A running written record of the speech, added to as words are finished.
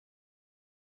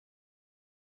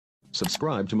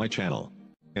subscribe to my channel,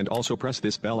 and also press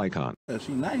this bell icon. Yeah,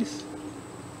 she nice.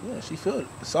 Yeah, she feel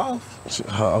soft.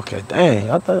 Okay,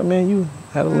 dang. I thought, man, you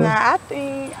had a little. Nah, I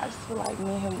just feel like me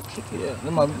and him would kick it.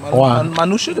 Yeah, my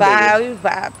new sugar baby. We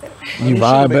vibe better. You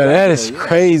vibe better. That is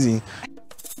crazy.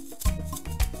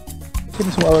 Can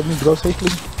you let me go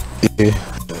safely? Yeah.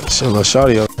 She a little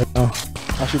shawty up right now.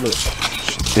 How she look?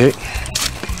 She thick.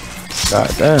 God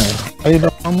damn. How you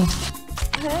doing, mama?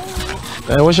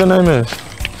 Hey. Hey, what's your name is?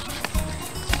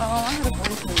 I had a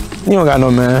boyfriend. You don't got no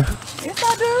man. Yes,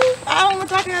 I do. I don't want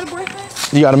to talk to a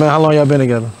boyfriend. You got a man? How long y'all been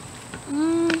together?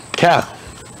 Cap.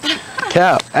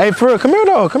 Cap. Hey, for real, come here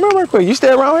though. Come here real quick. You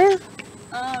stay around here?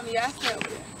 Yeah, I stay over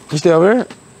here. You stay over here?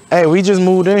 Hey, we just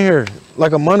moved in here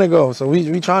like a month ago, so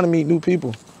we trying to meet new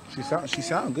people. She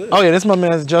sound good. Oh yeah, this my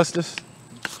man's Justice.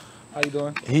 How you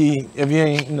doing? He, if you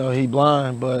ain't, you know, he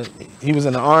blind, but he was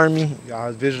in the army. Yeah, I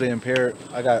was visually impaired.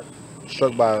 I got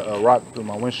struck by a rock through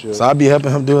my windshield. So I be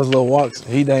helping him do his little walks.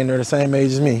 He dang near the same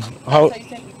age as me. How, So you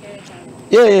take your care of him?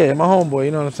 yeah, my homeboy.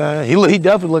 You know what I'm saying? He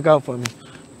definitely look out for me.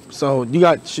 So you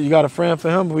got a friend for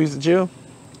him? We used to chill.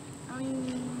 I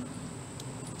mean,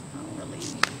 I don't really.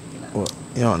 Well,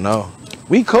 you don't know.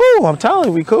 We cool. I'm telling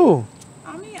you, we cool.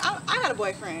 I mean, I got a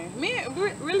boyfriend.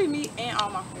 Really me and all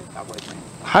my friends got boyfriends.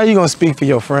 How you gonna speak for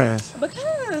your friends?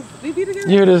 Because we be together.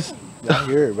 You hear this? I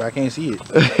hear it, but I can't see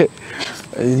it.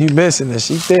 You missing it.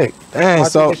 She thick. Dang,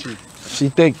 so she? she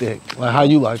thick. Like how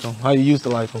you like them? How you used to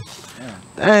like them? Yeah.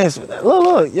 Dang, so,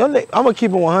 look. I'm gonna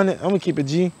keep it 100. I'm gonna keep it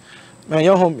G. Man,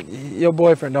 your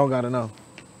boyfriend don't gotta know.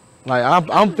 Like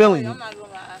I'm feeling you. I'm not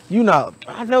gonna lie. You not.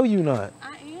 I know you not.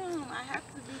 I am. I have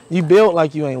to be. You built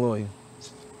like you ain't loyal.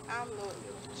 I'm loyal.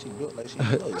 She built like she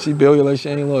ain't loyal. She built like she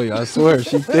ain't loyal. I swear,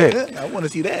 she thick. I want to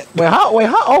see that. Wait, how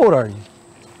old are you?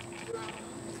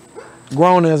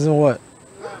 Grown as in what?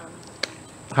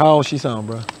 How old she sound,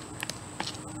 bro?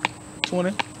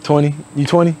 20. 20? You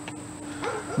 20?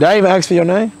 Did I even ask for your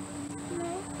name?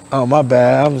 Oh, my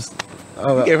bad.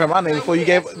 You gave her my name before you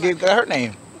gave her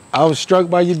name. I was struck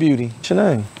by your beauty. What's your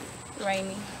name?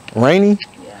 Rainy. Rainy?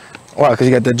 Yeah. Why? Because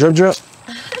you got that drip?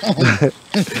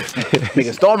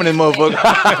 Nigga storming this motherfucker.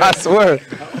 I swear.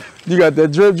 You got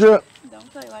that drip? Don't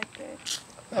play like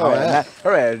that.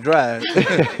 Her ass dry.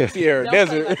 Sierra Don't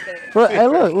Desert. play like that. Bro, hey,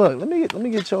 look. Let me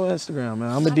get your Instagram,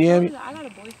 man. I'm going to DM you. I got a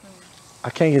boyfriend. I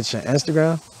can't get your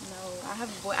Instagram. No, I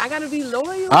have a boy. I gotta be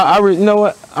loyal. You know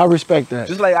what? I respect that.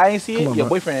 Just like I ain't see it, on, your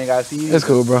bro. boyfriend ain't got to see you. It's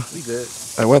cool, bro. We good.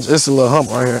 Hey, watch, it's a little hump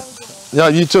right here. Yeah,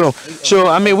 you too. Sure,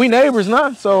 I mean, we neighbors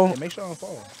now, so Yeah, make sure I don't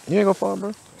fall. you ain't gonna fall,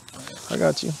 bro. I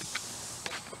got you.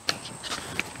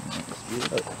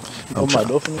 Open my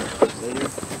door for me.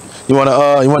 You want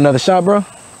another shot, bro?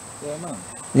 Yeah, no.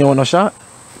 You don't want no shot?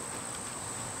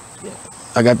 Yeah.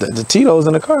 I got the Tito's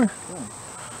in the car. Yeah.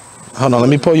 Hold on, let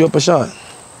me pull you up a shot.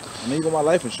 I know you got my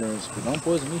life insurance, but don't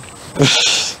poison me.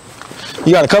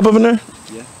 You got a cup up in there?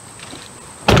 Yeah.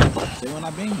 Say when I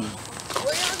bang you.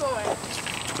 Where y'all going?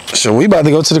 Sure, we about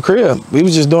to go to the crib. We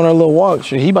was just doing our little walk.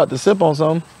 Sure, he about to sip on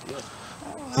something.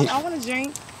 I want to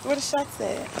drink. Where the shots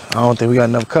at? I don't think we got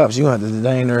enough cups. You gonna have to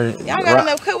dang there. Y'all got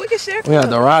enough cup? We can share. We have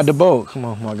to ride the boat. Come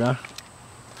on, my guy.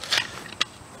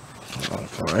 Oh,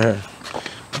 come right here.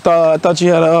 I thought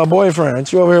you had a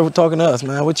boyfriend. You over here talking to us,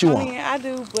 man. What you want? I mean, I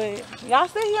do, but y'all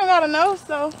say he don't gotta know,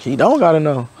 so. He don't gotta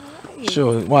know. Right.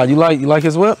 Sure. Why? You like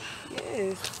his whip?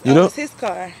 Yes. You do? It's his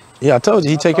car. Yeah, I told you.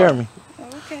 He take care of me.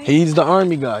 Okay. He's the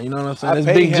army guy. You know what I'm saying? I It's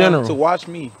paid big him general. to watch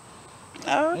me.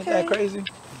 Okay. Ain't that crazy?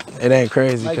 It ain't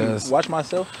crazy Like, because watch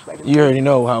myself. you already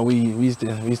know how we used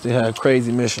to have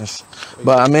crazy missions.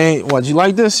 But I mean, what, you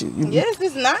like this? Yes,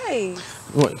 it's nice.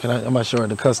 What, I'm not sure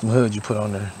the custom hood you put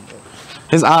on there.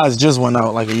 His eyes just went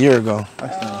out like a year ago.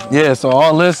 Yeah, so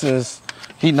all this is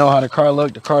he know how the car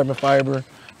look, the carbon fiber.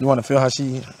 You want to feel how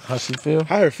she feel?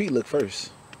 How her feet look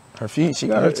first? Her feet, she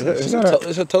got her.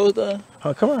 Is her toes done?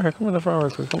 Oh, come on here, come in the front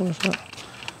real quick. Come in the front.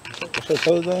 Is her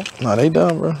toes done? No, they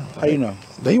done, bro. How you know?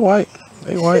 They white.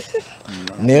 They white.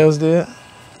 Nails did.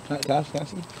 Can I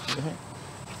see?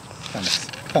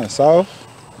 Kind of soft.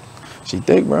 She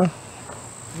thick, bro.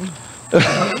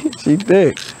 She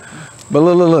thick. But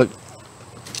look.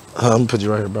 I'm gonna put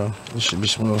you right here, bro. You should be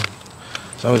smooth.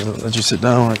 So I was gonna let you sit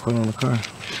down right quick on the car.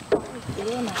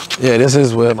 Yeah, this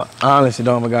is whip. I honestly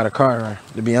don't even got a car, right,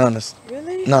 to be honest.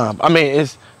 Really? Nah, I mean,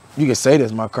 you can say this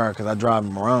is my car because I drive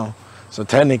him around. So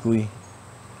technically,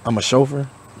 I'm a chauffeur,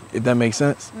 if that makes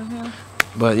sense.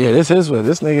 But yeah, this is whip.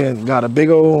 This nigga got a big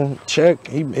old check.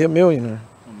 He a millionaire.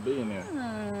 I'm a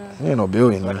billionaire. He ain't no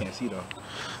billionaire. I can't see though.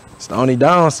 It's the only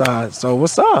downside. So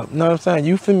what's up? You know what I'm saying?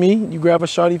 You for me, you grab a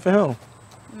shorty for him.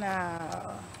 No.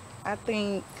 I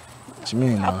think What you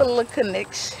mean? I put a little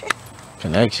connection.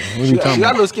 Connection. What are She you got talking a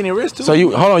about? little skinny wrist too. So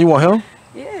you hold on, you want him?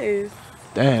 Yes.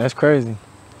 Dang, that's crazy.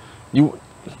 You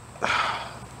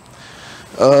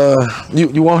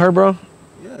you want her, bro?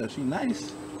 Yeah, she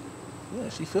nice. Yeah,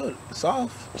 she feel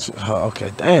soft.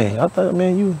 Okay, dang. I thought,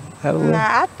 man, you had a little.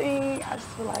 Nah, I just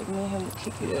feel like me and him would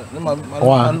kick it.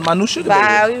 Yeah, my new sugar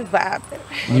Vibe, baby. we vibe.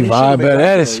 You vibe better.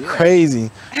 That is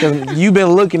crazy. Cause you been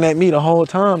looking at me the whole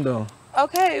time though.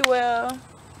 Okay, well.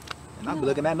 And I'm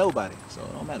looking at nobody, so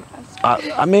it don't matter.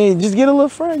 I mean, just get a little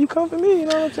friend. You come for me, you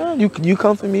know what I'm saying? You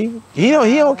come for me. He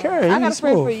don't care. I got a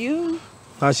friend for you.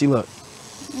 How she look?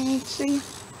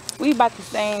 We about the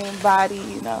same body,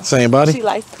 you know. Same body? She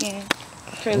light skin,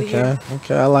 curly hair.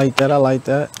 Okay, I like that.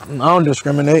 I don't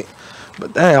discriminate.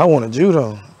 But dang, I wanted you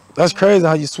though. That's crazy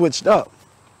how you switched up.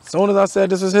 As soon as I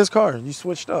said this was his car, you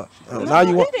switched up. No, now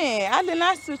you want. I did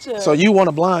not switch up. So you want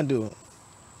a blind dude?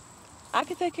 I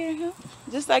can take care of him,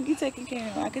 just like you taking care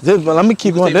of him. But let me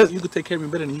keep going. You could take care of me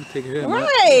better than you take care of him.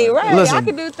 Right. Listen, I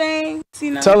can do things.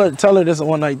 You know. Tell her this is a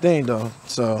one night thing though.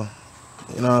 So,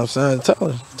 you know what I'm saying? Tell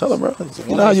her, bro.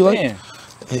 You know how you like.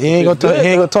 He ain't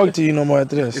gonna talk to you no more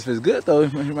after this. If it's good though,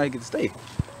 he might get to stay.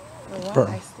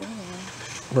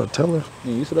 Bro, tell her.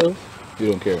 You used to those?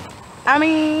 You don't care. I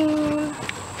mean,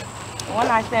 one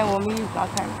night stand with me is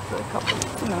gonna turn into a couple.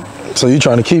 You know. So you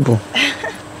trying to keep him?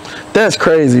 That's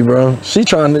crazy, bro. She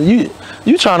trying to you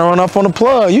trying to run off on the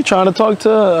plug. You trying to talk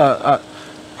to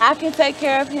I can take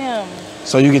care of him.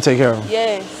 So you can take care of him?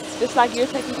 Yes. Just like you're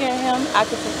taking care of him, I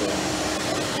can take care of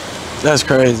him. That's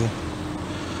crazy.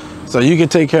 So you can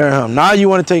take care of him. Now you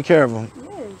want to take care of him?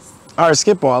 Yes. All right,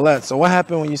 skip all that. So what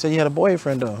happened when you said you had a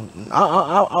boyfriend though?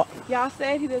 Y'all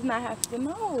said he does not have to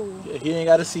know. Yeah, he ain't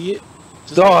got to see it.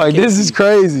 Dog, this is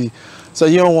crazy. So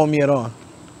you don't want me at all?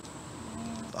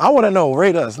 I want to know.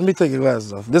 Rate us. Let me take your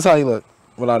glasses off. This how he look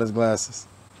without his glasses.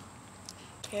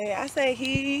 Okay, I say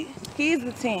he's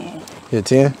a 10. You're a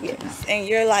 10? Yes, and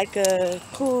you're like a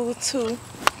cool 2.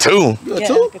 2? You a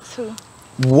 2? Like a 2.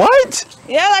 What?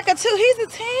 Yeah, like a 2. He's a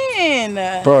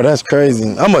 10. Bro, that's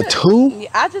crazy. I'm a 2? Yeah,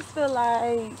 I just feel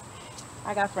like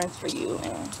I got friends for you,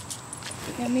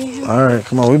 man. All right,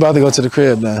 come on. We about to go to the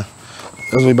crib now.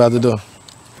 That's what we about to do.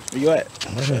 Where you at?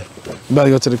 Okay. We about to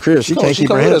go to the crib. She can't keep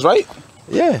her with hands. us, right?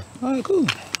 Yeah. All right, cool.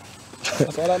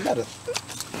 That's all that matters.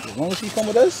 As long as she come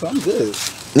with us, I'm good.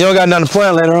 You don't got nothing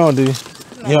planned later on, do you?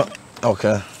 No. You don't?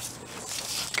 Okay.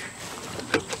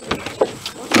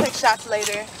 We'll take shots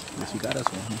later. She got us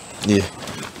one. Yeah.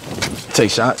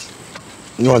 Take shots.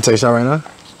 You want to take a shot right now?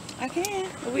 I can.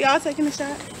 Are we all taking a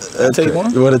shot? Take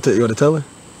one. You want to tell her?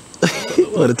 You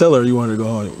want to tell her or you want her to go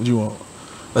home? What you want?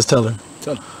 Let's tell her.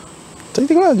 Tell her. Take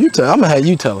the glass. You tell. I'm going to have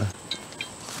you tell her.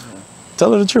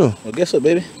 Tell her the truth. Well, guess what,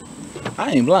 baby?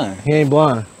 I ain't blind. He ain't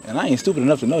blind. And I ain't stupid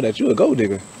enough to know that you a gold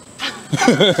digger.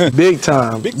 Big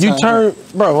time. Big you time. turn,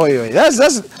 bro. Wait. That's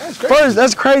crazy. First.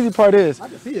 That's crazy part is. I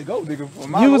can see a gold digger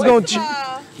from You was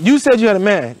gonna. You said you had a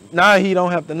man. Now he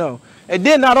don't have to know. And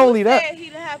then not only that. He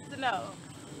didn't have to know.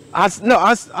 I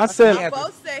said.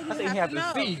 Both said he didn't have to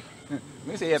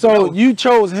know. So you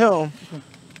chose him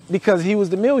because he was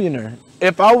the millionaire.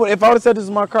 If I would have said this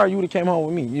is my car, you would have came home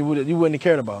with me. You wouldn't have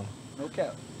cared about him. No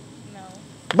cap. No.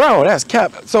 Bro, that's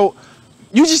cap. So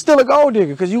you just still a gold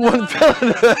digger because you wasn't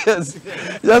feeling this.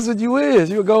 That's what you is.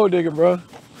 You a gold digger, bro. No,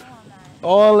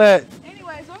 All that.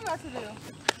 anyways, what we about to do?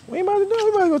 We about to do. We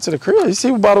about to go to the crib. You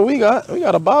see what bottle we got? We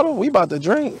got a bottle. We about to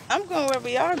drink. I'm going wherever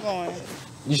y'all going.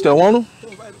 You still want them?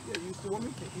 You still want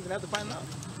me? Even after finding out.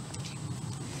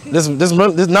 This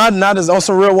not as on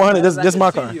some real 100. This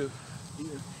my car. You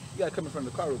gotta come in front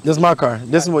of the car. This my car.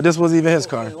 This was even his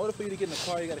car. In order for you to get in the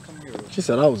car, you gotta come here. She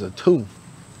said I was a 2.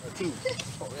 A 2.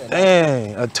 Oh, yeah,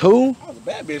 Dang, a 2? I was a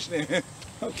bad bitch then.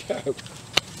 Okay.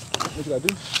 What you gotta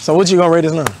do? So what you gonna rate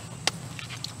us now?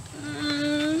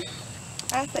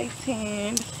 I say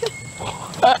 10.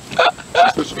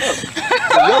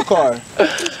 Your car.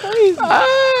 It's crazy.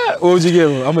 What would you give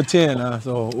him? I'm a 10.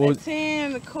 So A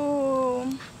 10, the cool.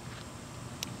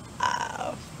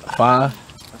 5.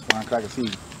 That's fine, 'cause I can see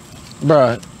you.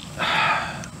 Bruh.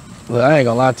 Look, I ain't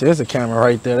gonna lie to you. There's a camera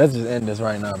right there. Let's just end this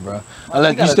right now, bro.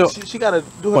 Unless you still. She gotta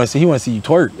do her. He wanna see you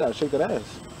twerk. You gotta shake that ass.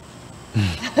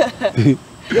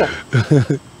 Yeah.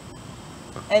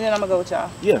 And then I'm gonna go with y'all.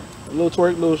 Yeah. A little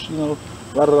twerk, little,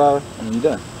 la and then you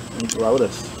done. And you ride with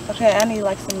us. Okay, I need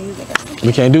like some music.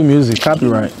 We can't do music.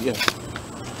 Copyright. Yeah.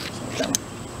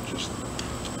 Just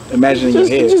imagine in your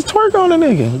head. Just twerk on the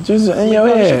nigga. Just in your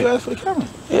Shake head. your ass for the camera.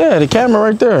 Yeah, the camera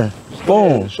right there.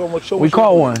 Boom. Show them We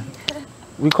caught one.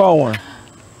 We caught one.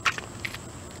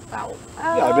 Bow. You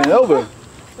gotta bend over.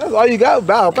 That's all you got.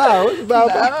 Bow.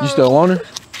 You still want her?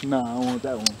 Nah, I don't want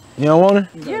that one. You don't want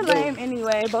her? You're lame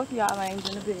anyway. Both of y'all lames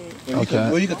in the bed. Okay.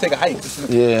 Well, you can take a hike.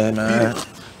 Yeah, man.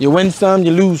 You win some,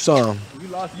 you lose some.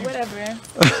 Whatever.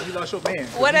 You lost your man.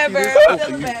 Whatever.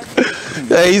 Doesn't matter.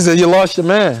 Hey, he said you lost your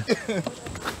man. Good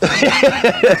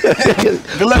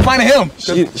luck finding him.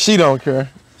 She don't care.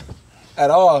 At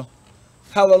all.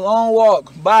 Have a long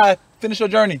walk. Bye. Finish your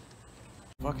journey.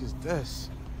 Fuck is this?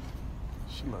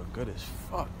 She look good as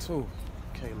fuck too.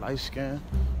 Okay, light skin,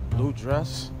 blue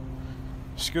dress.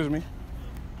 Excuse me.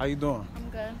 How you doing? I'm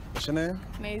good. What's your name?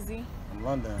 Maisie. I'm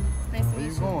London. Nice to Where meet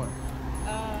you you. going?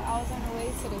 I was on the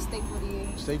way to the State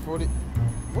 48. State 40.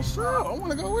 What's up? I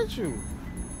want to go with you.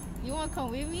 You want to come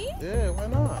with me? Yeah, why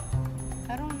not?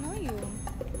 I don't know you.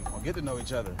 We'll get to know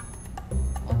each other.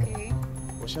 Okay.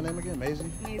 What's your name again? Maisie?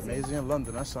 Maisie. Maisie in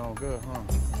London. That sounds good, huh?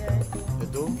 Yeah, I do. You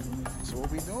do? So what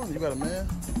we doing? You got a man?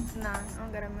 Nah, I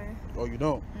don't got a man. Oh, you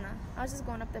don't? Nah. I was just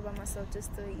going up there by myself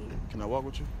just to eat. Can I walk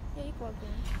with you? Yeah, you can walk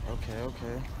in. Okay,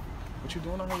 okay. What you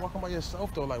doing out here walking by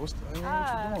yourself though? Like, what you doing?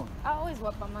 I always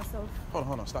walk by myself. Hold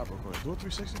on, stop real quick. Do a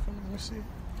 360 for me. Let me see.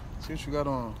 See what you got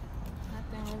on.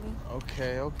 Nothing really.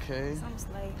 Okay, okay. Some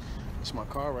slight. It's my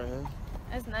car right here.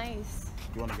 That's nice.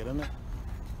 You want to get in it?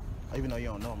 Even though you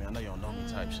don't know me, I know you don't know me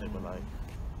type shit, but like.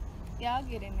 Yeah, I'll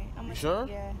get in it. You sure?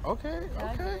 Yeah. Okay, Yeah,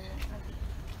 I'll get okay. in it.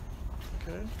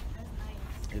 Okay. That's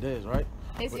nice. It is, right?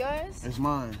 It's yours? It's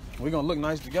mine. We're gonna look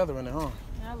nice together in it, huh?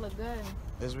 Yeah, I look good.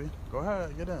 Is we? Go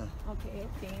ahead, get in. Okay,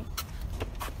 okay.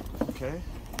 Okay.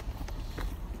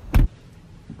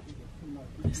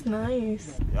 It's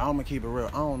nice. Yeah, I'm gonna keep it real.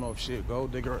 I don't know if she a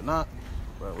gold digger or not,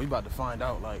 but we about to find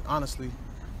out. Like, honestly,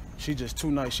 she just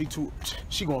too nice.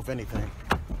 She going for anything.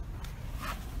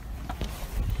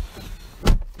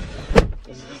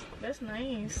 That's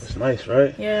nice. It's nice,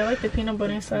 right? Yeah, I like the peanut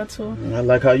butter inside too. I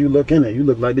like how you look in it. You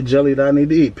look like the jelly that I need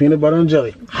to eat. Peanut butter and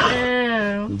jelly.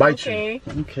 Yeah. Bite okay.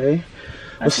 you. Okay.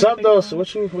 What's up though? So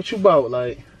what you about?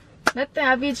 Like, nothing.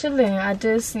 I be chilling. I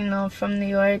just, from New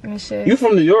York and shit. you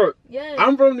from New York? Yeah.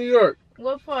 I'm from New York.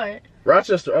 What part?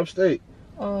 Rochester, upstate.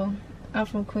 Oh, I'm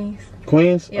from Queens.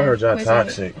 Queens? Yeah, I heard y'all Queens,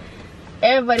 toxic.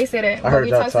 Everybody say that. I But heard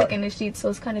we y'all toxic in the streets, so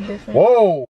it's kind of different.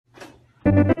 Whoa.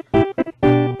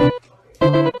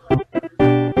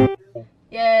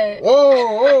 Yeah.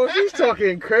 Whoa, she's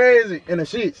talking crazy in the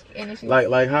sheets. In the sheets.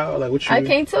 Like how? Like what you? I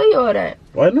can't tell you all that.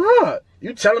 Why not?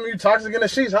 You telling me you toxic in the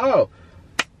sheets? How?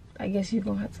 I guess you're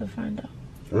gonna have to find out.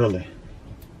 Really?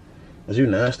 Is you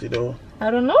nasty though?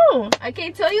 I don't know. I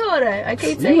can't tell you all that. I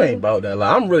can't tell you. You ain't about that.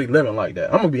 Like I'm really living like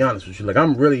that. I'm gonna be honest with you. Like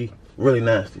I'm really, really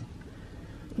nasty.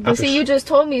 But see, you just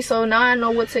told me, so now I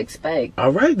know what to expect.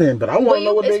 All right then, but I want to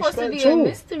know what they expect too. It's supposed to be a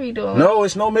mystery though. No,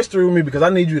 it's no mystery with me because I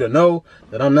need you to know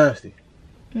that I'm nasty.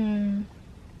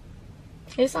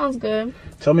 It sounds good.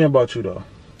 Tell me about you though.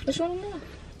 What you want to know?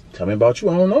 Tell me about you.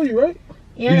 I don't know you, right?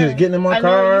 Yeah. You just getting in my I know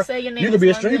car. you say your name You could be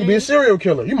a is you could be a serial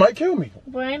killer. You might kill me.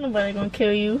 Boy, ain't nobody gonna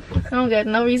kill you. I don't got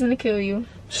no reason to kill you.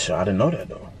 Sure, I didn't know that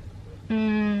though.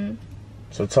 Mm.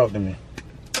 So talk to me.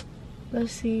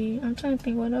 Let's see. I'm trying to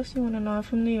think what else you want to know. I'm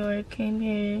from New York. Came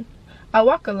here. I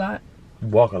walk a lot. You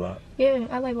walk a lot. Yeah,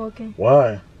 I like walking.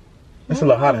 Why? It's a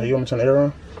lot hotter here. You want me to turn the air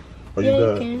on? Or you Yeah,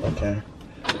 good? you can. Okay.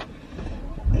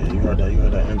 Yeah, you heard that. You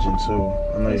heard that engine too.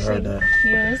 I know you heard that.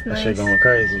 Yeah, it's That nice. shit going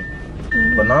crazy.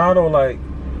 But now though, like,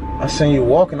 I seen you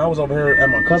walking. I was over here at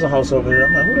my cousin's house over here.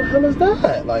 I'm like, who the hell is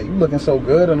that? Like, you looking so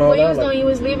good and all What you that. was Like, doing? You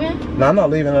was leaving? nah, I'm not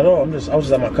leaving at all. I was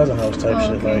just at my cousin's house type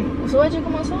shit. Okay. Like, So why'd you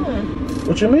come outside?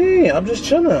 what you mean? I'm just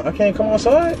chilling. I can't come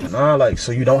outside. Nah, like,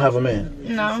 so you don't have a man?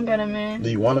 No, I don't got a man. Do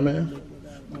you want a man?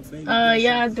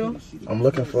 Yeah, I do. I'm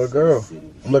looking for a girl.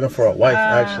 I'm looking for a wife,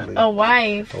 actually. A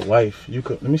wife. A wife. You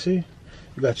could. Let me see.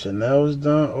 You got your nails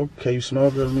done. Okay, you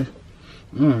smell good to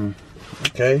me.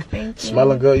 Okay. Thank you.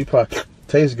 Smelling good. You probably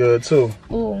taste good too.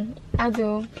 Ooh, I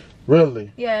do.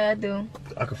 Really? Yeah, I do.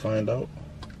 I could find out.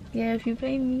 Yeah, if you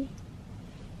pay me.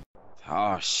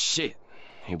 Oh shit.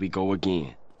 Here we go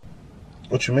again.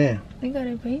 What you mean? You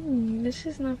gotta pay me. This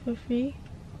is not for free.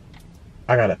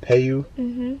 I gotta pay you?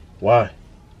 Why?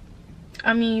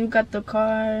 I mean, you got the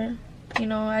car.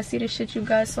 I see the shit you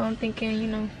got, so I'm thinking,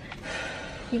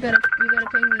 you gotta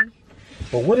pay me.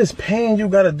 But what is paying you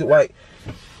gotta do? Like,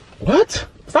 what?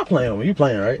 Stop playing with me. You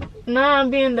playing, right? Nah, I'm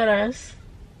being that ass.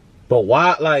 But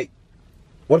why? Like,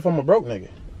 what if I'm a broke nigga?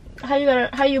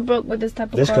 How you broke with this type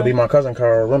of car? This could be my cousin's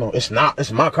car rental. It's not.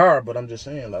 It's my car, but I'm just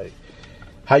saying, like,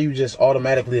 how you just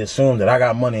automatically assume that I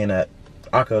got money and that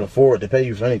I could afford to pay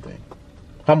you for anything?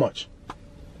 How much?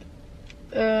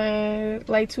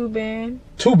 Like 2 bands.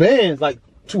 2 bands, like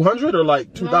 200 or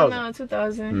like 2,000? No,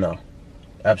 2,000. No,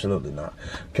 absolutely not.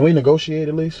 Can we negotiate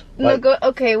at least? Like,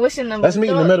 Okay, what's your number? Let's meet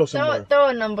in the middle somewhere. Throw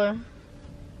a number.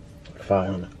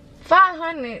 500.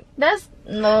 500. That's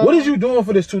no. What is you doing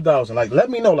for this 2,000? Like, let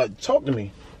me know. Like, talk to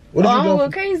me. What are you doing? I'm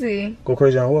going crazy. Go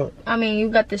crazy on what? I mean, you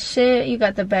got the shit, you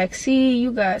got the back seat,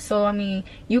 you got, so I mean,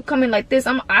 you coming like this,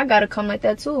 I gotta come like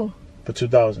that too. For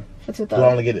 2,000. For 2,000. Do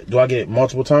I only get it? Do I get it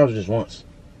multiple times or just once?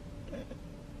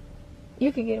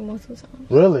 You can get it multiple times.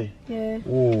 Really? Yeah.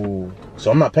 Ooh.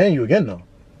 So I'm not paying you again though.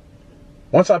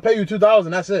 Once I pay you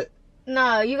 2,000, that's it.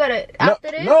 No, you gotta after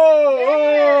this.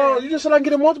 No, you just said I can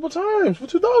get it multiple times for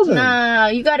 2,000. Nah,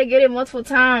 you gotta get it multiple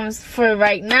times for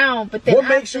right now. But then what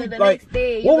after makes you the like? next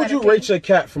day, What would you rate your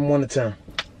cat from 1 to 10?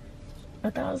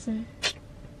 1,000.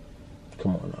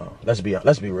 Come on now, let's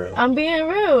be real. I'm being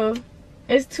real.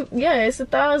 It's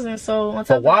 1,000. So on top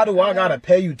But why do I gotta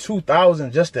pay you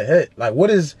 2,000 just to hit? Like,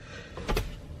 what is?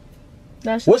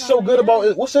 What's so good about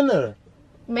it? What's in there?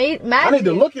 Magic. I need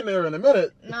to look in there in a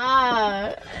minute.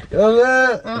 Nah. You know what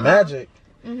I'm saying? Magic.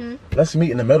 Mhm. Let's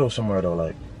meet in the middle somewhere though.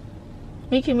 Like,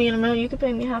 We can meet in the middle. You can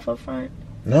pay me half up front.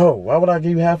 no, why would I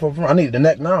give you half up front? I need the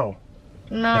neck now.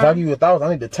 Nah. If I give you 1,000,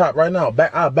 I need the top right now.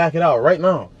 I'll back it out right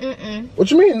now. Mm-mm.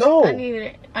 What you mean, no? I need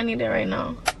it. I need it right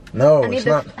now. No, I need it's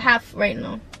the not. half right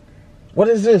now. What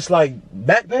is this? Like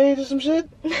back page or some shit?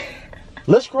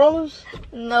 List crawlers?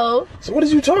 No. So what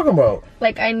is you talking about?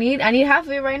 Like I need half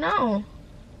of it right now.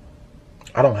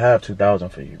 I don't have 2,000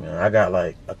 for you, man. I got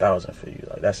like 1,000 for you.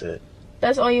 Like that's it.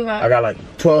 That's all you got. I got like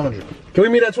 1,200. Can we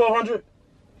meet at 1,200?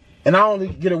 And I only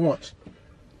get it once.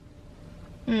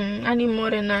 I need more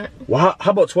than that. Well,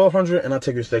 how about 1,200 and I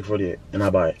take your steak 48 and I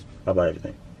buy it. I buy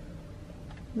everything.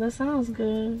 That sounds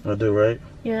good. I do, right?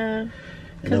 Yeah.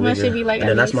 Cause my shit be like. And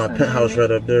then that's my penthouse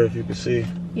right up there, if you can see.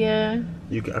 Yeah.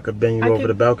 I could bend you over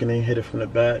the balcony, hit it from the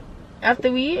back. After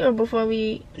we eat or before we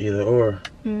eat? Either or.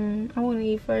 I want to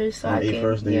eat first. So I eat can,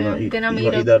 first, then yeah. you gonna eat. Then I'm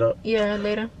gonna eat that up? Yeah,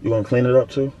 later. You gonna clean it up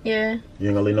too? Yeah. You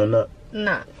ain't gonna leave no nut?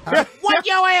 Nah. What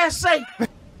your ass say?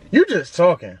 You just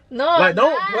talking. No. Like,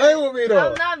 don't play with me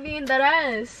though. I'm not being that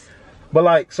ass. But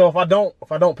like, so if I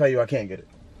don't pay you, I can't get it.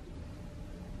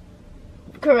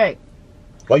 Correct.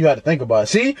 Well, you had to think about it.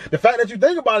 See, the fact that you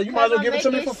think about it, you might as well give it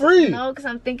to me for free. No, because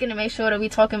I'm thinking to make sure that we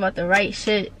talking about the right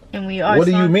shit, and we are. What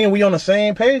do you mean? We on the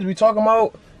same page? We talking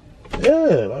about?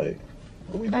 Yeah, like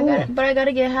what we doing? But I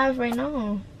gotta get half right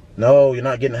now. No, you're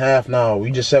not getting half now.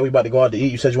 We just said we about to go out to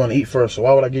eat. You said you want to eat first, so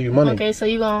why would I give you money? Okay, so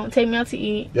you gonna take me out to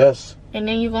eat? Yes. And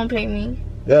then you gonna pay me?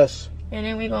 Yes. And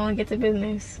then we gonna get to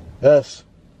business? Yes.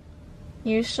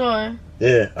 You sure?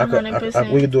 Yeah,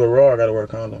 we could do it raw. I gotta wear a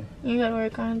condom. You gotta wear a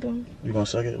condom. You gonna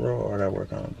suck it raw, or I gotta wear a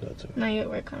condom for that too? No, you gotta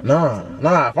wear a condom.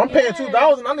 Nah. If I'm paying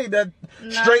 2,000, I need that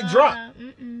straight drop.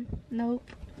 Nope.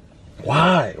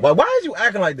 Why? Why is you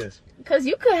acting like this? Cause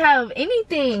you could have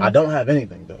anything. I don't have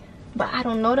anything though. But I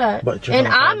don't know that. But and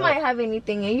I might have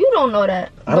anything, and you don't know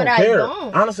that. I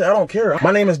don't. Honestly, I don't care.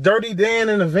 My name is Dirty Dan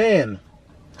in the van.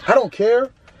 I don't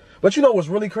care. But you know what's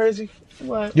really crazy?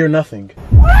 What? You're nothing.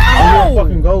 You're a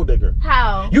fucking gold digger.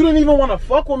 How? You didn't even want to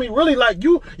fuck with me. Really, like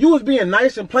you was being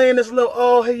nice and playing this little,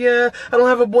 oh, hey, yeah, I don't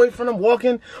have a boyfriend, I'm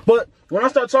walking. But when I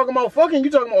start talking about fucking, you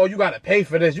talking about, oh, you got to pay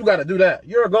for this, you got to do that.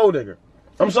 You're a gold digger.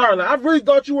 I'm sorry, like, I really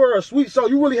thought you were a sweet soul.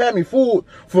 You really had me fooled.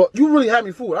 I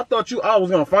thought I was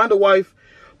going to find a wife.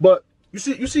 But you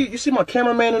see my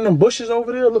cameraman in them bushes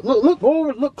over there?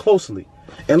 Look closely.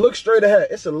 And look straight ahead.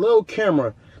 It's a little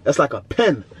camera that's like a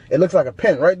pen. It looks like a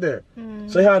pen right there.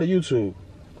 Say hi to YouTube.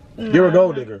 No, you're a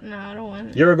gold digger. No, I don't want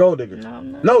it. You're a gold digger. No,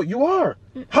 I'm not. No, you are.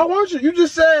 How aren't you? You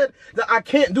just said that I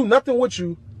can't do nothing with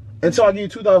you until I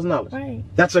give you $2,000. Right.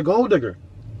 That's a gold digger.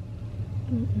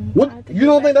 What? You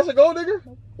don't think that's a gold digger?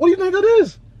 What do you think that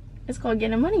is? It's called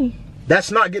getting money.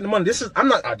 That's not getting money. I'm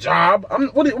not a job.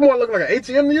 What do you want to look like an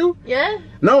ATM to you? Yeah.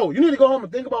 No, you need to go home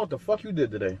and think about what the fuck you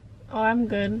did today. Oh, I'm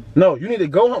good. No, you need to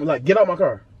go home. Like, get out my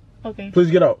car. Okay. Please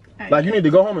get out. Right. Like, you need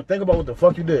to go home and think about what the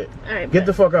fuck you did. All right. Get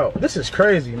the fuck out. This is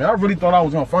crazy, man. I really thought I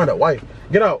was gonna find a wife.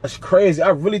 Get out. That's crazy. I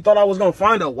really thought I was gonna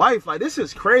find a wife. Like, this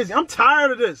is crazy. I'm tired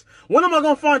of this. When am I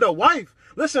gonna find a wife?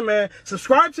 Listen, man,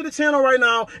 subscribe to the channel right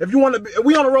now. If you want to be,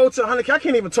 we on the road to 100K. I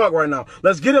can't even talk right now.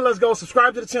 Let's get it. Let's go.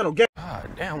 Subscribe to the channel. Ah,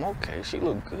 damn, okay. She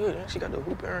look good. She got the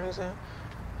hoop earrings in.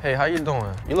 Hey, how you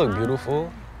doing? You look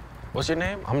beautiful. What's your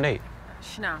name? I'm Nate.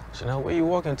 Chanel. Chanel, where you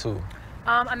walking to?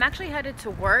 I'm actually headed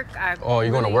to work. Oh, you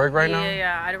going to work right now?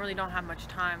 Yeah, I really don't have much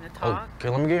time to talk. Okay,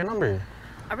 let me get your number.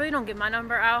 I really don't give my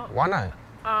number out. Why not?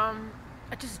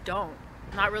 I just don't.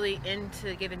 I'm not really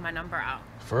into giving my number out.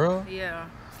 For real? Yeah,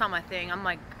 it's not my thing. I'm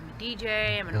a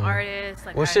DJ, I'm an artist.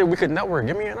 Like, well, shit, we could network.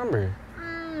 Give me your number.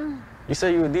 You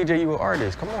say you a DJ, you an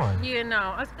artist. Come on. Yeah,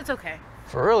 no, it's okay.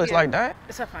 For real, it's like that?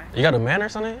 It's fine. You got a man or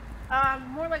something?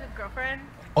 More like a girlfriend.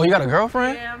 Oh, you got a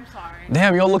girlfriend? Yeah, I'm sorry.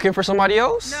 Damn, you're looking for somebody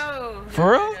else? No.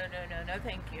 For real? No,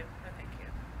 thank you. No, thank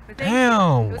you. But thank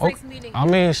Damn. you. It was nice meeting you. I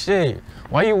mean, shit.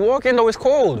 Why you walking though? It's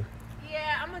cold.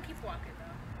 Yeah, I'm gonna keep walking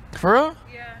though. For real?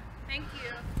 Yeah, thank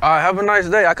you. All right, have a nice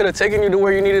day. I could have taken you to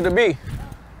where you needed to be.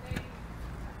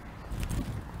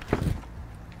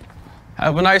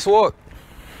 Have a nice walk.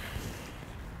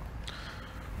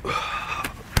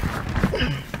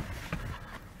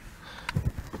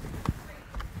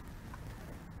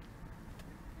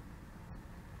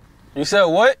 You said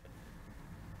what?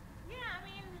 Yeah, I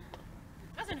mean,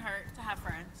 it doesn't hurt to have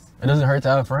friends. It doesn't hurt to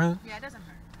have friends? Yeah, it doesn't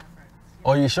hurt to have friends.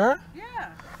 Oh, you sure?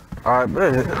 Yeah. All right,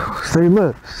 bet. Say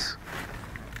less.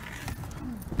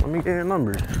 Let me get your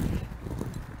number.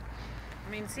 I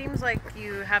mean, seems like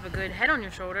you have a good head on your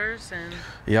shoulders and...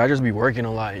 Yeah, I just be working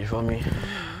a lot, you feel me? Yeah.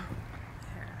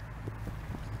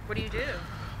 What do you do?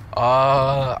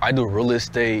 I do real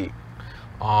estate.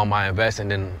 I invest and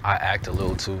then I act a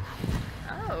little too.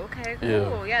 Oh, okay,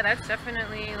 cool. Yeah, that's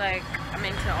definitely like, I'm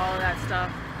into all of that stuff.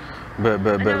 Bet.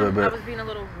 I was being a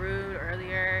little rude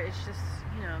earlier. It's just,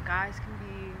 you know, guys can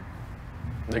be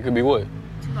They could be what?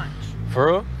 too much. For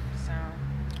real? So,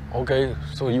 Okay,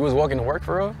 so you was walking to work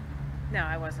for real? no,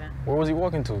 I wasn't. Where was he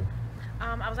walking to?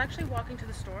 I was actually walking to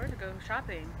the store to go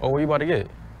shopping. Oh, what you about to get?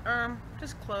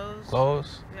 Just clothes.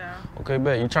 Clothes? Yeah. Okay,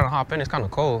 bet. You trying to hop in? It's kind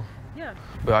of cold. Yeah.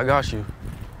 But I got you.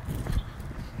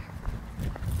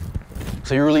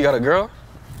 So you really got a girl?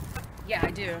 Yeah,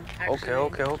 I do. Actually.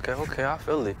 Okay. I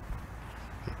feel it.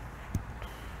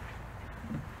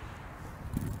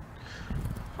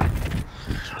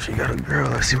 She got a girl.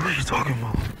 Let's see what she's talking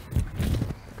about.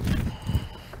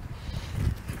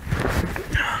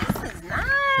 This is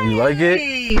nice. You like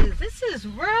it? This is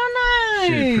real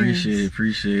nice. Shit,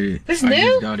 appreciate it. This I new?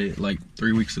 just got it like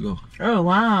 3 weeks ago. Oh,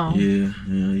 wow.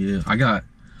 Yeah. I got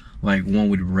like one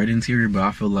with red interior, but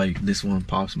I feel like this one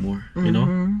pops more, you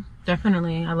know?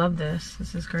 Definitely. I love this.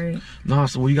 This is great. No,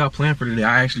 so what you got planned for today?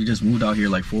 I actually just moved out here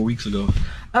like 4 weeks ago.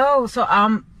 Oh, so I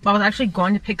was actually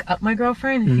going to pick up my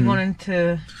girlfriend if you wanted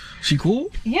to. She cool?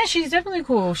 Yeah, she's definitely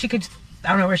cool. She could, I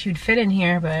don't know where she would fit in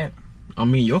here, but. I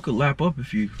mean, y'all could lap up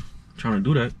if you trying to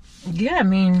do that. Yeah, I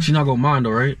mean. She not gonna mind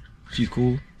though, right? She's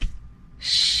cool.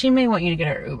 She may want you to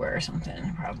get her Uber or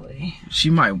something, probably. She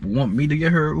might want me to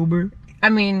get her Uber. I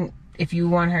mean, if you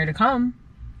want her to come.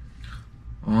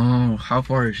 Oh, how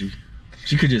far is she?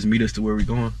 She could just meet us to where we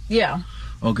going. Yeah.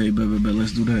 Okay, bet.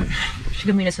 Let's do that. She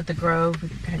could meet us at the Grove. We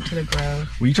could head to the Grove.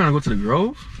 Were you trying to go to the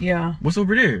Grove? Yeah. What's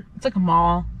over there? It's like a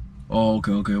mall. Oh,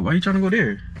 okay. Why are you trying to go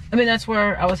there? I mean, that's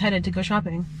where I was headed to go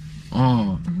shopping.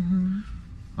 Oh.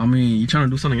 I mean, you trying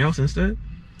to do something else instead?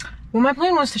 Well, my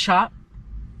plan was to shop.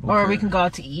 Okay. Or we can go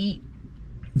out to eat.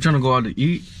 You trying to go out to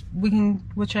eat? We can,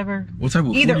 whichever. What type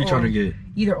of food you trying to get?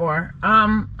 Either or.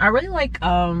 I really like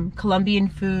Colombian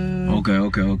food.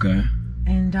 Okay.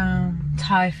 And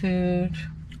Thai food.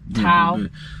 Tao.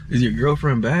 Is your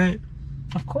girlfriend bad?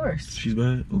 Of course. She's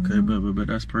bad? Okay, but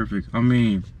that's perfect. I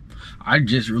mean, I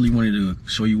just really wanted to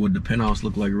show you what the penthouse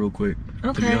looked like real quick.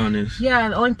 Okay. To be honest. Yeah,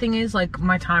 the only thing is, like,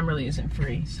 my time really isn't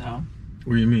free, so.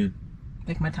 What do you mean?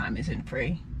 Like, my time isn't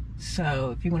free.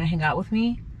 So, if you want to hang out with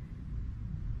me.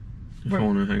 If I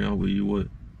want to hang out with you, what?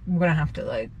 We're going to have to,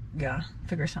 like, yeah,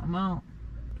 figure something out.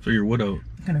 Figure what out?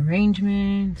 Like an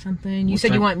arrangement, something. You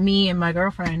said you want me and my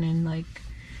girlfriend and, like,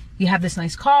 you have this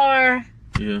nice car.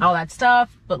 Yeah. All that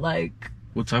stuff, but, like.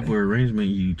 What type of arrangement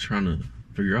you trying to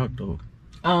figure out, though?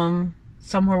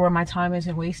 Somewhere where my time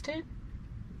isn't wasted.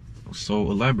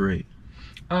 So, elaborate.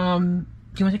 Do you want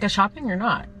to take us shopping or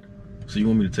not? So, you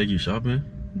want me to take you shopping?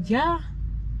 Yeah.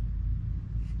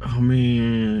 I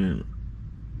mean,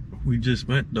 we just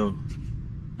met, though.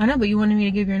 I know, but you wanted me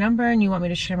to give your number and you want me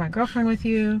to share my girlfriend with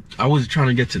you. I was trying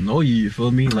to get to know you, you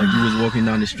feel me? Like, you was walking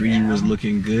down the street, you was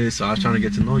looking good, so I was trying to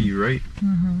get to know you, right?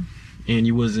 And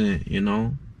you wasn't, you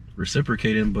know,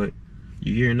 reciprocating, but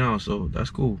you're here now, so that's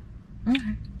cool. Okay.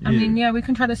 Yeah. I mean, yeah, we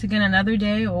can try this again another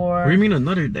day, or... What do you mean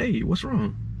another day? What's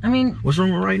wrong? I mean... What's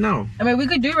wrong with right now? I mean, we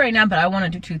could do right now, but I want to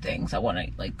do two things. I want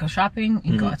to, like, go shopping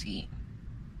and go out to eat.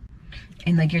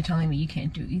 And, like, you're telling me you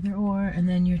can't do either or, and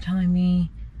then you're telling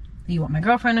me that you want my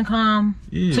girlfriend to come.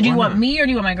 Yeah, so do you want me or do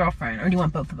you want my girlfriend? Or do you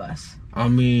want both of us? I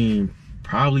mean,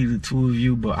 probably the two of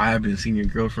you, but I haven't seen your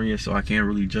girlfriend yet, so I can't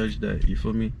really judge that, you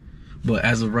feel me? But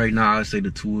as of right now, I'd say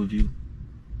the two of you.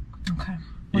 Okay.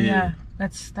 Well, yeah,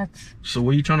 that's... So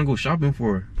what are you trying to go shopping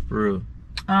for real?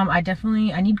 I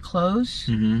need clothes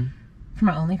for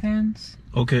my OnlyFans.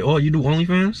 Okay. Oh, you do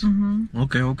OnlyFans?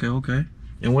 Okay.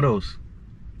 And what else?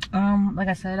 Like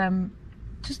I said, I'm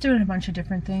just doing a bunch of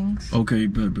different things. Okay,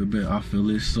 but I feel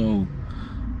it. So,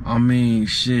 I mean,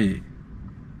 shit.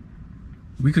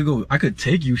 I could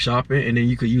take you shopping and then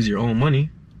you could use your own money.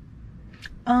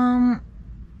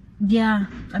 Yeah,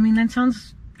 I mean that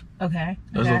sounds okay.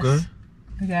 That's okay.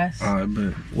 I guess. All right,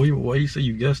 but why you say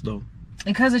you guess though?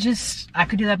 Because I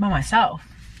could do that by myself.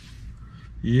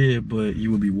 Yeah, but you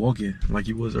would be walking like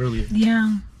you was earlier.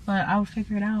 Yeah, but I would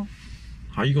figure it out.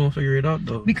 How you gonna figure it out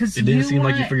though? Because it didn't seem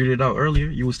like you figured it out earlier.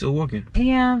 You were still walking.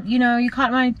 Yeah, you know, you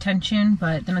caught my attention,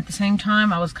 but then at the same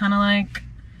time, I was kind of like,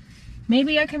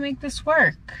 maybe I can make this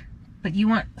work. But you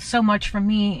want so much from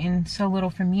me and so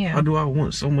little from you. How do I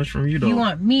want so much from you though? You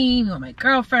want me, you want my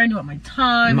girlfriend, you want my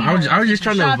time. No, I was just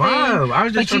trying to vibe. I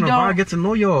was just trying to vibe, get to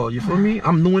know y'all. You feel me?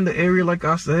 I'm new in the area, like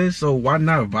I said, so why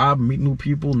not vibe, meet new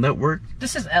people, network?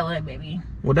 This is LA, baby.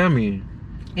 What that mean?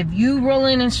 If you roll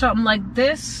in something like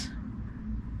this,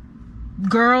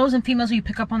 girls and females who you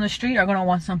pick up on the street are gonna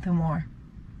want something more.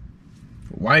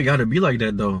 Why it gotta be like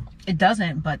that though? It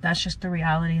doesn't, but that's just the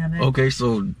reality of it. Okay,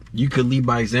 so you could lead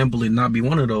by example and not be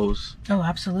one of those. Oh,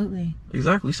 absolutely.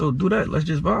 Exactly, so do that. Let's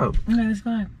just vibe. Okay, let's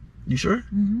vibe. You sure?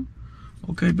 Mm-hmm.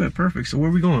 Okay, bet, perfect. So where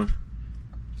are we going?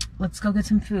 Let's go get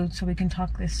some food so we can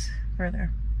talk this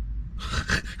further.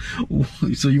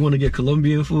 So you want to get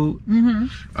Colombian food?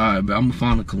 Mm-hmm. Alright, but I'm gonna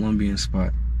find a Colombian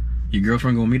spot. Your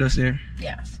girlfriend gonna meet us there?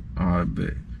 Yes. Alright,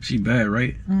 bet. She bad,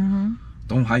 right? Mm-hmm.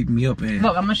 Don't hype me up, man.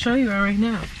 Look, I'm gonna show you her right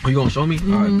now. Oh, you gonna show me?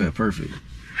 Mm-hmm. Alright, bet, perfect.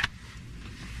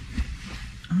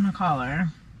 I'm gonna call her.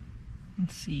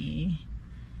 Let's see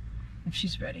if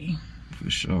she's ready. For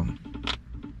sure.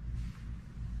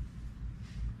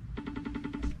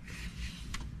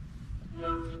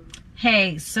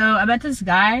 Hey, so I met this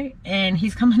guy and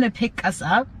he's coming to pick us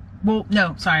up. Well,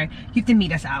 no, sorry. You have to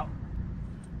meet us out.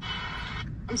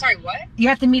 I'm sorry, what? You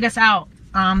have to meet us out.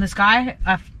 This guy,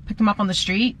 I picked him up on the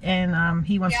street and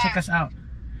he wants to take us out.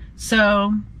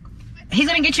 So he's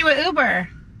gonna get you an Uber.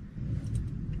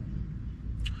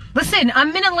 Listen,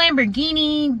 I'm in a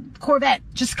Lamborghini Corvette.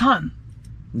 Just come.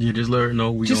 Yeah, just let her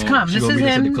know we just come. This is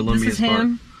him. This is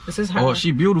him. This is her. Oh,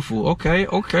 she beautiful. Okay,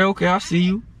 I see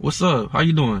you. What's up? How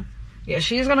you doing? Yeah,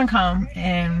 she's gonna come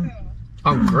and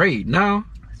I'm great now.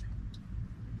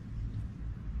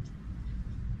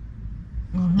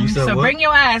 Mm-hmm. You said so what? bring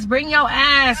your ass. Bring your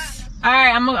ass. All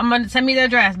right, I'm gonna send me the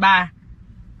address. Bye.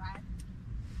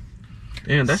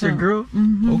 Damn, that's your girl?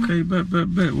 Mm-hmm. Okay,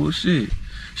 bet. Well, shit.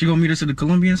 She gonna meet us at the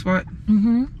Colombian spot?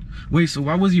 Mm-hmm. Wait, so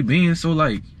why was you being so,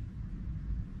 like,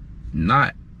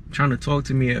 not trying to talk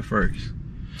to me at first?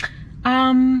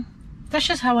 That's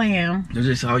just how I am. That's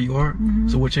just how you are? Mm-hmm.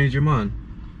 So what changed your mind?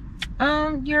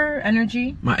 Your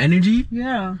energy. My energy?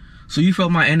 Yeah. So you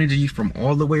felt my energy from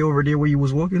all the way over there where you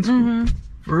was walking to? Mm-hmm.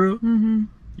 For real? Mm-hmm.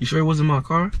 You sure it wasn't my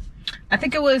car? I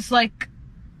think it was like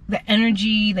the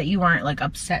energy that you weren't like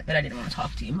upset that I didn't want to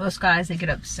talk to you. Most guys, they get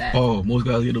upset. Oh, most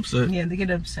guys get upset? Yeah, they get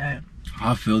upset.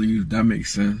 I feel you. That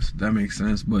makes sense.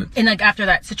 But and like after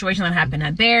that situation that happened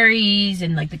at Barry's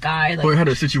and like the guy like I had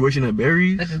a situation at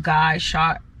Barry's? Like a guy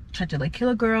tried to like kill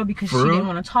a girl because For she real? didn't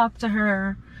want to talk to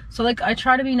her. So like I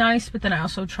try to be nice, but then I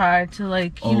also try to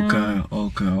like you know.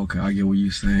 Okay. I get what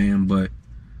you're saying, but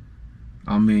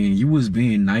I mean you was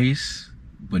being nice,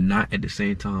 but not at the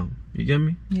same time. You get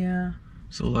me? Yeah.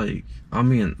 So like, I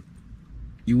mean,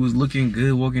 you was looking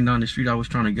good walking down the street. I was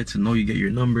trying to get to know you, get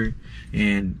your number,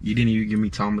 and you didn't even give me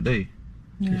time of day.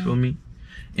 Yeah. You feel me?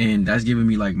 And that's giving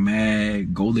me like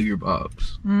mad gold digger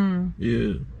vibes.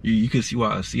 Yeah, you can see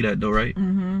why I see that though, right?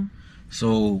 Mm-hmm.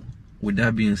 So with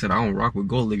that being said, I don't rock with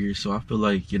gold diggers, so I feel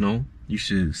like, you know, you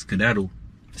should skedaddle.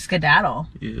 Skedaddle?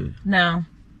 Yeah. No.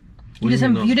 What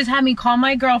You just had me call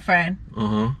my girlfriend.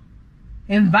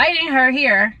 Inviting her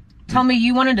here. Tell me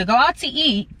you wanted to go out to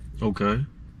eat. Okay.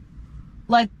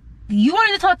 Like, you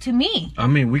wanted to talk to me. I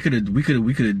mean, we could have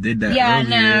did that. Yeah,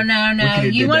 earlier. no.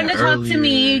 You wanted to talk to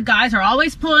me. Guys are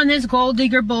always pulling this gold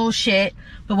digger bullshit.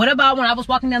 But what about when I was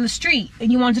walking down the street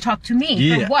and you wanted to talk to me?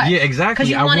 Yeah, for what? yeah, exactly. Because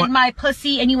you wanted my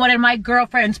pussy and you wanted my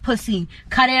girlfriend's pussy.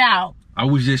 Cut it out. I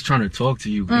was just trying to talk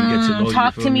to you and get to know you.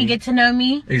 Talk to me, get to know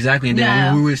me. Exactly, and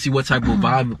then we would see what type of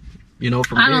vibe, you know,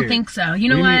 from there. I don't think so. You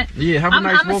know what? Yeah, have a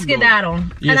nice walk. I'm a skedaddle.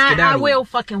 Yeah, and skedaddle. I will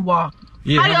fucking walk.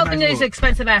 Yeah, how do you open this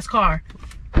expensive ass car?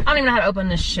 I don't even know how to open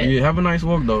this shit. Yeah, have a nice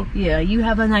walk though. Yeah, you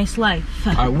have a nice life.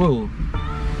 I will.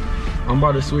 I'm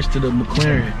about to switch to the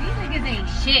McLaren. These niggas ain't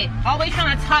shit. Always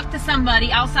trying to talk to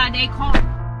somebody outside their car.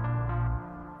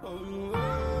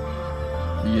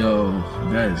 Yo,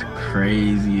 that is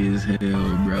crazy as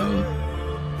hell, bro.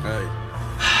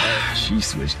 She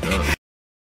switched up.